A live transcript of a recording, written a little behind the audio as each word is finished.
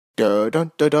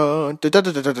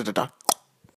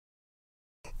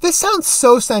This sounds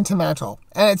so sentimental,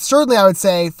 and it's certainly, I would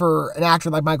say, for an actor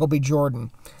like Michael B.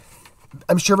 Jordan.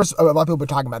 I'm sure a lot of people are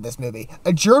talking about this movie.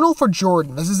 A Journal for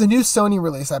Jordan. This is a new Sony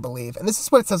release, I believe. And this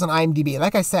is what it says on IMDb.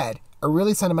 Like I said, a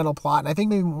really sentimental plot. And I think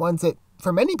maybe ones that,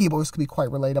 for many people, this could be quite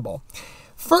relatable.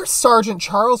 First Sergeant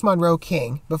Charles Monroe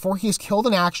King, before he is killed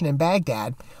in action in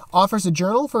Baghdad, offers a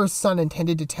journal for his son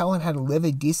intended to tell him how to live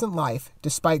a decent life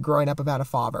despite growing up without a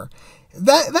father.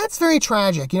 That's very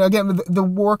tragic. Again, the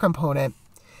war component.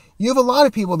 You have a lot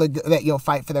of people that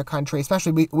fight for their country,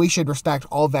 especially we should respect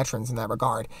all veterans in that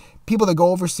regard. People that go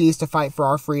overseas to fight for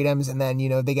our freedoms and then,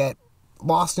 they get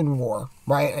lost in war,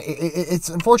 right? It's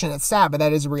unfortunate, it's sad, but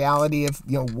that is a reality of,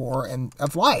 war and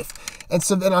of life. And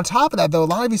so then on top of that, though, a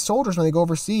lot of these soldiers, when they go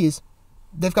overseas,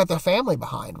 they've got their family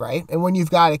behind, right? And when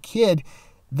you've got a kid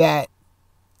that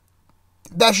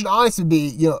should honestly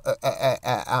be,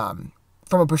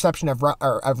 from a perception of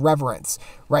reverence,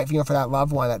 right? For that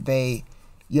loved one that they...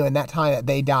 in that time that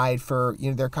they died for,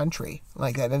 their country,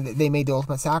 like that, and they made the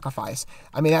ultimate sacrifice.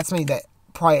 I mean, that's something that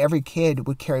probably every kid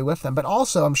would carry with them. But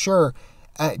also, I'm sure,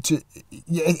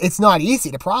 it's not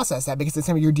easy to process that because it's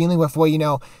something you're dealing with.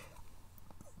 Well,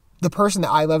 the person that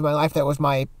I loved in my life that was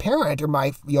my parent or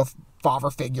my, father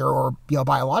figure or,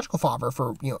 biological father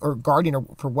for, or guardian or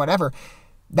for whatever,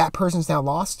 that person's now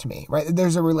lost to me, right?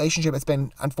 There's a relationship that's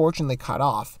been unfortunately cut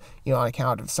off, on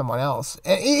account of someone else.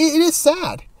 And it is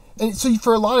sad. And so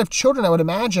for a lot of children, I would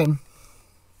imagine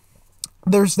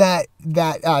there's that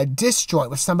disjoint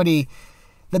with somebody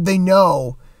that they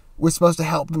know was supposed to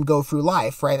help them go through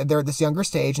life, right? That they're at this younger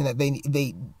stage and that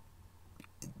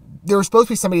there was supposed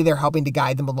to be somebody there helping to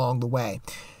guide them along the way.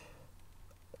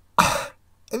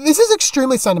 This is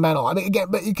extremely sentimental. I mean, again,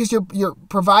 but because you're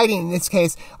providing, in this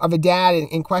case, of a dad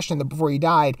in question that before he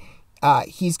died,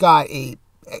 he's got a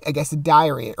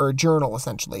diary or a journal,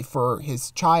 essentially, for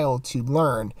his child to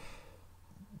learn.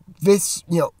 This,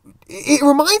 it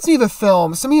reminds me of a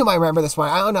film. Some of you might remember this one.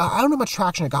 I don't know how much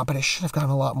traction it got, but it should have gotten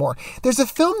a lot more. There's a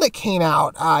film that came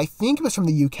out, I think it was from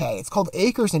the UK. It's called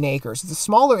Acres and Acres. It's a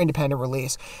smaller independent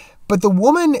release. But the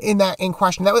woman in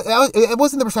question, it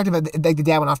wasn't the perspective of the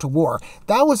dad went off to war.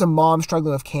 That was a mom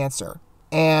struggling with cancer.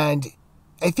 And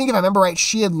I think if I remember right,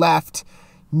 she had left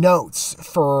notes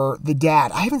for the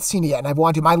dad. I haven't seen it yet, and I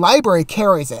want to. My library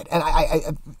carries it, and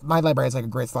my library has like a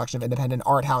great selection of independent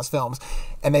art house films,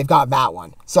 and they've got that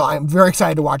one. So I'm very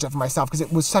excited to watch it for myself because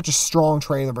it was such a strong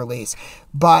trailer release.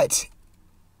 But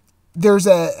there's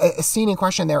a scene in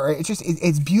question there.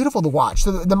 It's beautiful to watch.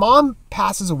 So the mom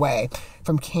passes away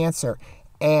from cancer,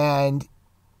 and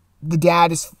the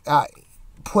dad is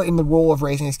put in the role of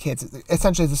raising his kids,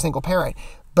 essentially as a single parent.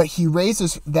 But he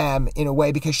raises them in a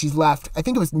way because she's left, I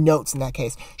think it was notes in that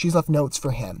case, she's left notes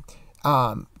for him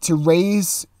to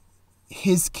raise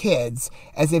his kids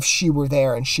as if she were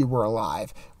there and she were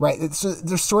alive, right? So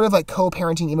they're sort of like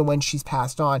co-parenting even when she's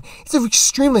passed on. It's an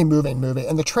extremely moving movie,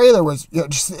 and the trailer was,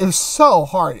 it was so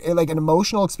hard, like an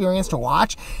emotional experience to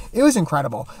watch. It was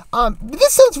incredible.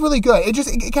 This sounds really good.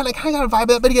 It kind of got a vibe of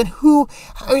that. But again,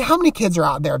 how many kids are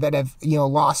out there that have,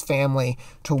 lost family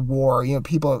to war?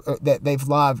 People that they've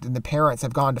loved and the parents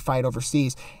have gone to fight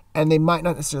overseas, and they might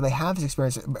not necessarily have this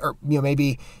experience, or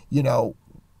maybe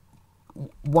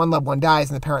one loved one dies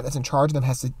and the parent that's in charge of them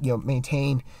has to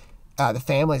maintain the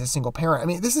family as a single parent. I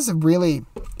mean, this is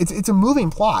it's a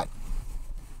moving plot.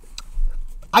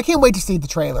 I can't wait to see the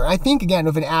trailer. I think, again,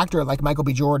 of an actor like Michael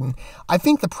B. Jordan, I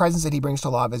think the presence that he brings to a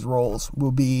lot of his roles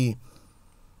will be,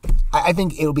 I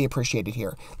think it'll be appreciated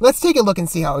here. Let's take a look and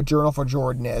see how A Journal for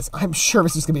Jordan is. I'm sure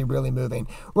this is going to be really moving.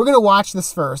 We're going to watch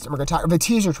this first, and we're going to talk the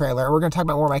teaser trailer, and we're going to talk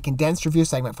about more of my condensed review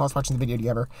segment for us watching the video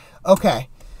together. Okay.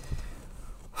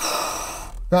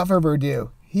 Without further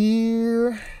ado,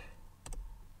 here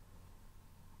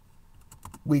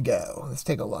we go. Let's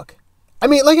take a look. I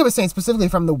mean, like I was saying, specifically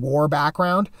from the war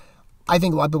background, I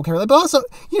think a lot of people can relate. But also,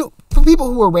 for people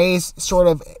who were raised sort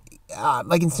of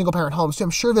like in single-parent homes, too, I'm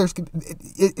sure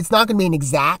it's not going to be an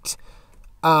exact,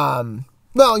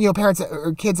 parents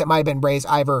or kids that might have been raised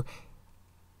either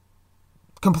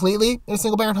completely in a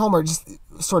single-parent home or just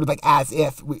sort of like as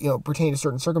if, pertaining to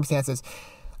certain circumstances.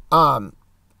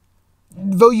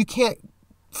 Though you can't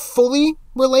fully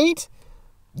relate,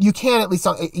 you can at least,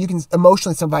 you can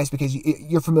emotionally sympathize because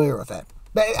you're familiar with it.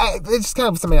 But it's just kind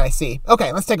of something I see.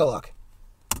 Okay, let's take a look.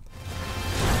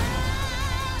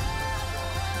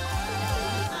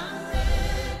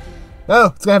 Oh,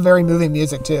 it's going to have very moving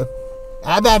music too.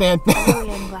 Add that in.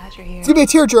 I'm glad you're here. It's going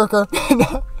to be a tearjerker.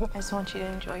 I just want you to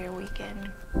enjoy your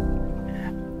weekend.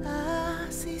 I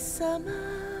see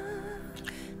summer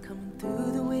coming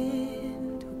through the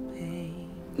window pane.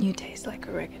 You taste like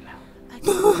oregano.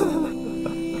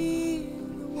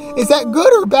 Is that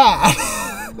good or bad?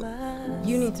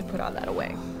 You need to put all that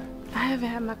away. I haven't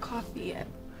had my coffee yet.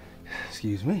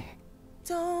 Excuse me.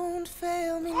 Don't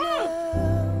fail me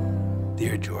now.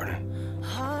 Dear Jordan,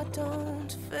 Heart,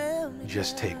 don't fail me.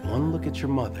 just take one look at your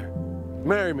mother.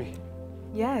 Marry me.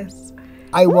 Yes.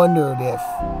 I wondered if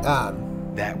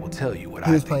That will tell you what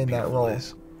He I was think playing that beautiful role.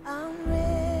 is. I'm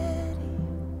ready.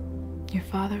 Your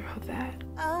father wrote that.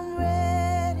 I'm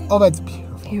ready. oh, that's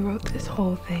beautiful. He wrote this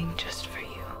whole thing just for you.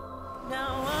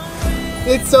 Now I'm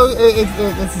ready. It's so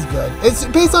this is good. It's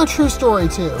based on a true story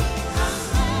too.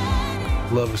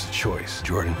 Love is a choice,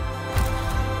 Jordan.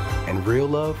 And real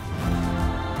love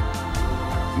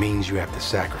means you have to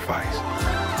sacrifice.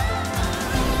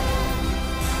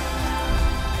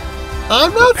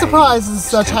 I'm not pain surprised it's is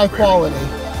such high temporary. quality.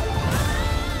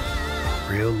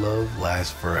 Real love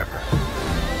lasts forever.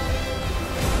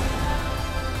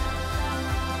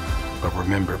 But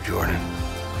remember, Jordan,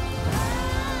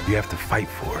 you have to fight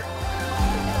for it.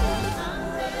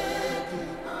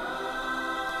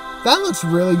 That looks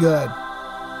really good.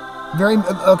 Very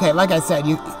okay. Like I said,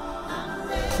 you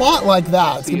plot like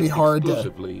that. It's gonna be hard to.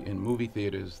 Exclusively in movie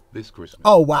theaters this Christmas.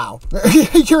 Oh wow,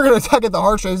 you're gonna tug at the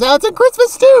heartstrings. Now it's in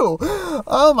Christmas too.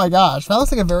 Oh my gosh, that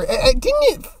looks like a very.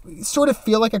 Didn't it sort of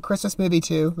feel like a Christmas movie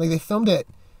too? Like they filmed it,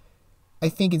 I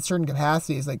think, in certain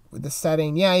capacities, like with the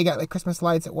setting. Yeah, you got like Christmas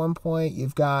lights at one point.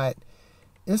 You've got.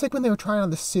 It was like when they were trying on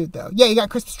the suit though. Yeah, you got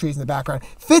Christmas trees in the background.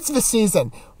 Fits the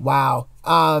season. Wow.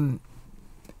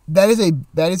 That is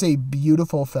a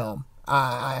beautiful film.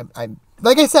 I'm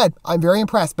like I said, I'm very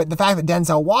impressed. But the fact that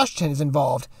Denzel Washington is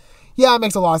involved, yeah, it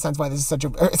makes a lot of sense why this is such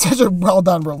a well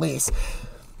done release.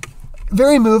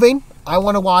 Very moving. I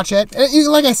want to watch it. And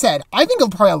like I said, I think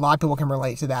probably a lot of people can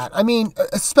relate to that. I mean,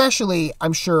 especially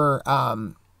I'm sure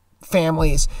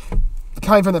families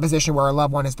coming from the position where a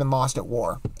loved one has been lost at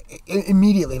war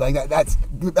immediately. Like that's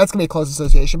gonna be a close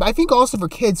association. But I think also for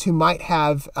kids who might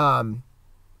have had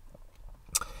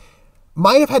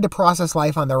to process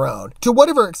life on their own, to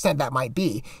whatever extent that might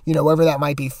be, whether that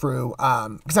might be through,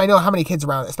 because I know how many kids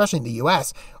around, especially in the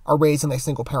U.S., are raised in like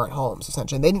single parent homes,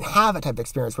 essentially. And they didn't have that type of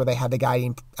experience where they had the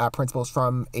guiding principles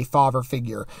from a father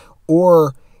figure,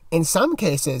 or in some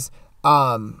cases,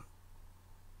 their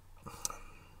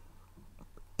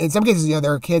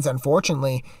kids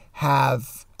unfortunately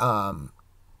have,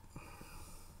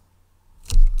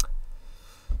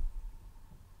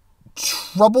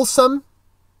 troublesome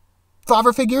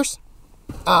father figures.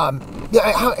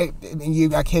 You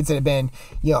got kids that have been,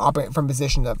 operating from a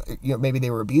position of, maybe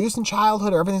they were abused in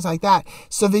childhood or everything like that.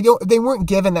 So they weren't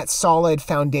given that solid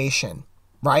foundation,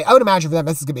 right? I would imagine for them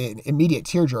this is gonna be an immediate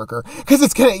tearjerker because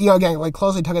it's gonna, again, like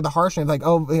closely tug at the heartstrings, like,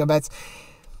 that's.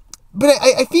 But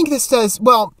I think this does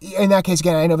well. In that case,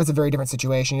 again, I know it's a very different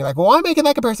situation. You're like, well, I'm making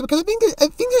that comparison because I think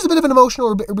there's a bit of an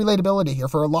emotional relatability here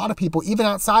for a lot of people, even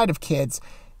outside of kids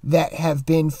that have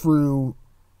been through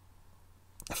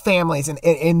families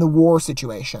in the war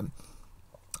situation.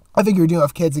 I think you're dealing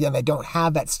with kids again that don't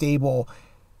have that stable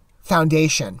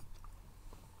foundation.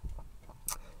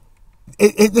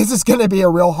 This is going to be a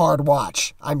real hard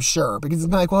watch, I'm sure, because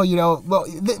it's like,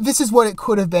 this is what it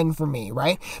could have been for me,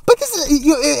 right? But this is,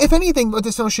 if anything, what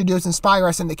this film should do is inspire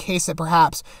us in the case that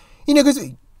perhaps, because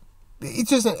it's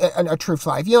just a truth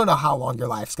life. You don't know how long your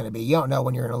life's going to be. You don't know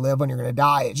when you're going to live, when you're going to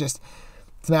die. It's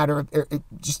a matter of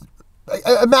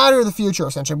a matter of the future,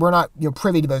 essentially. We're not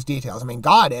privy to those details. I mean,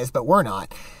 God is, but we're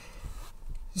not.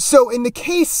 So in the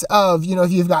case of,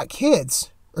 if you've got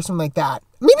kids or something like that,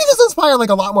 maybe this will inspire like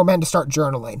a lot more men to start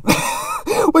journaling,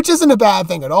 which isn't a bad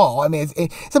thing at all. I mean,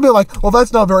 some people are like, well,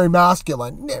 that's not very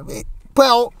masculine.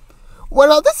 Well, what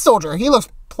about this soldier? He looks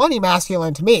plenty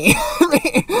masculine to me.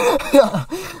 Yeah.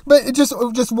 But just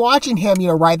watching him,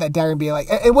 write that diary and be like,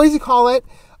 and what does he call it?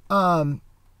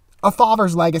 A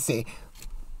father's legacy.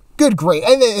 Good grief.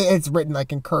 And it's written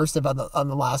like in cursive on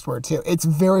the last word too. It's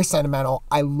very sentimental.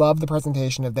 I love the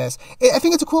presentation of this. I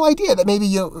think it's a cool idea that maybe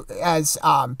you as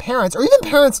parents, or even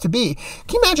parents to be,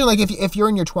 can you imagine like if you're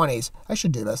in your 20s, I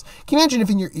should do this. Can you imagine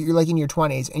if you're like in your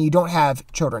 20s and you don't have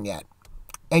children yet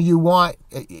and you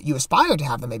aspire to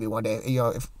have them maybe one day,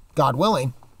 if God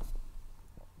willing.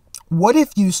 What if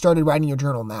you started writing your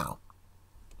journal now?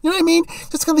 You know what I mean?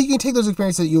 Just kind of like you can take those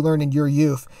experiences that you learned in your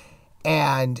youth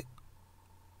and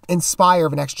inspire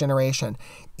the next generation.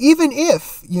 Even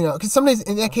if, because sometimes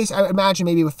in that case, I imagine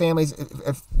maybe with families,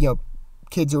 if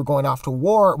kids who are going off to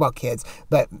war, well, kids,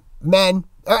 but men,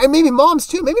 and maybe moms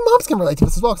too. Maybe moms can relate to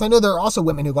this as well, because I know there are also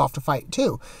women who go off to fight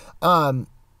too.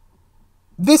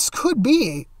 This could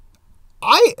be,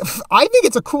 I think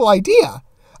it's a cool idea.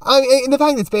 And the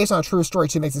fact that it's based on a true story,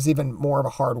 too, makes this even more of a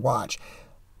hard watch.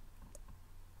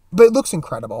 But it looks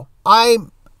incredible. I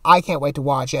can't wait to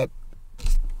watch it.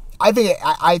 I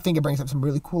think it brings up some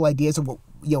really cool ideas of what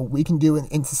we can do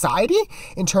in society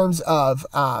in terms of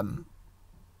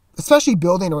especially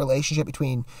building a relationship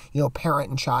between parent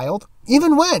and child.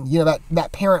 Even when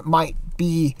that parent might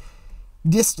be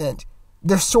distant,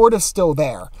 they're sort of still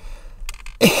there.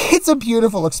 It's a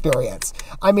beautiful experience.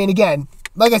 I mean, again,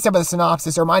 like I said with the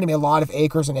synopsis, it reminded me a lot of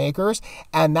Acres and Acres.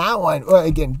 And that one,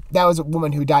 again, that was a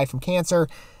woman who died from cancer.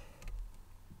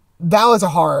 That was a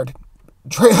hard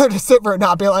trailer to sit for and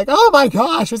not be like, oh my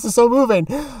gosh, this is so moving.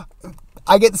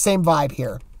 I get the same vibe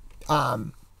here.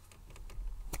 I'm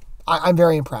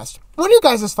very impressed. What are your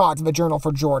guys' thoughts of A Journal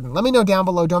for Jordan? Let me know down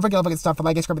below. Don't forget to look at stuff for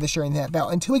like, subscribe, the sharing, that bell.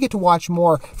 Until we get to watch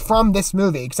more from this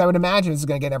movie, because I would imagine this is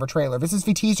going to get another trailer. This is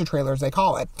the teaser trailer, as they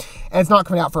call it. And it's not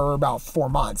coming out for about 4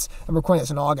 months. I'm recording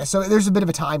this in August, so there's a bit of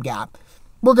a time gap.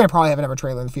 We're going to probably have another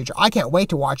trailer in the future. I can't wait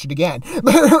to watch it again. I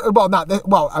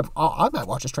might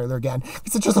watch this trailer again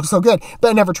because it just looks so good. But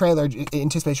another trailer in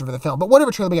anticipation for the film. But whatever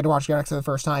trailer we get to watch again for the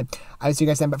first time, I will see you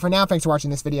guys then. But for now, thanks for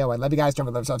watching this video. I love you guys. Don't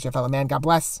forget to love yourselves, your fellow man. God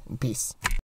bless and peace.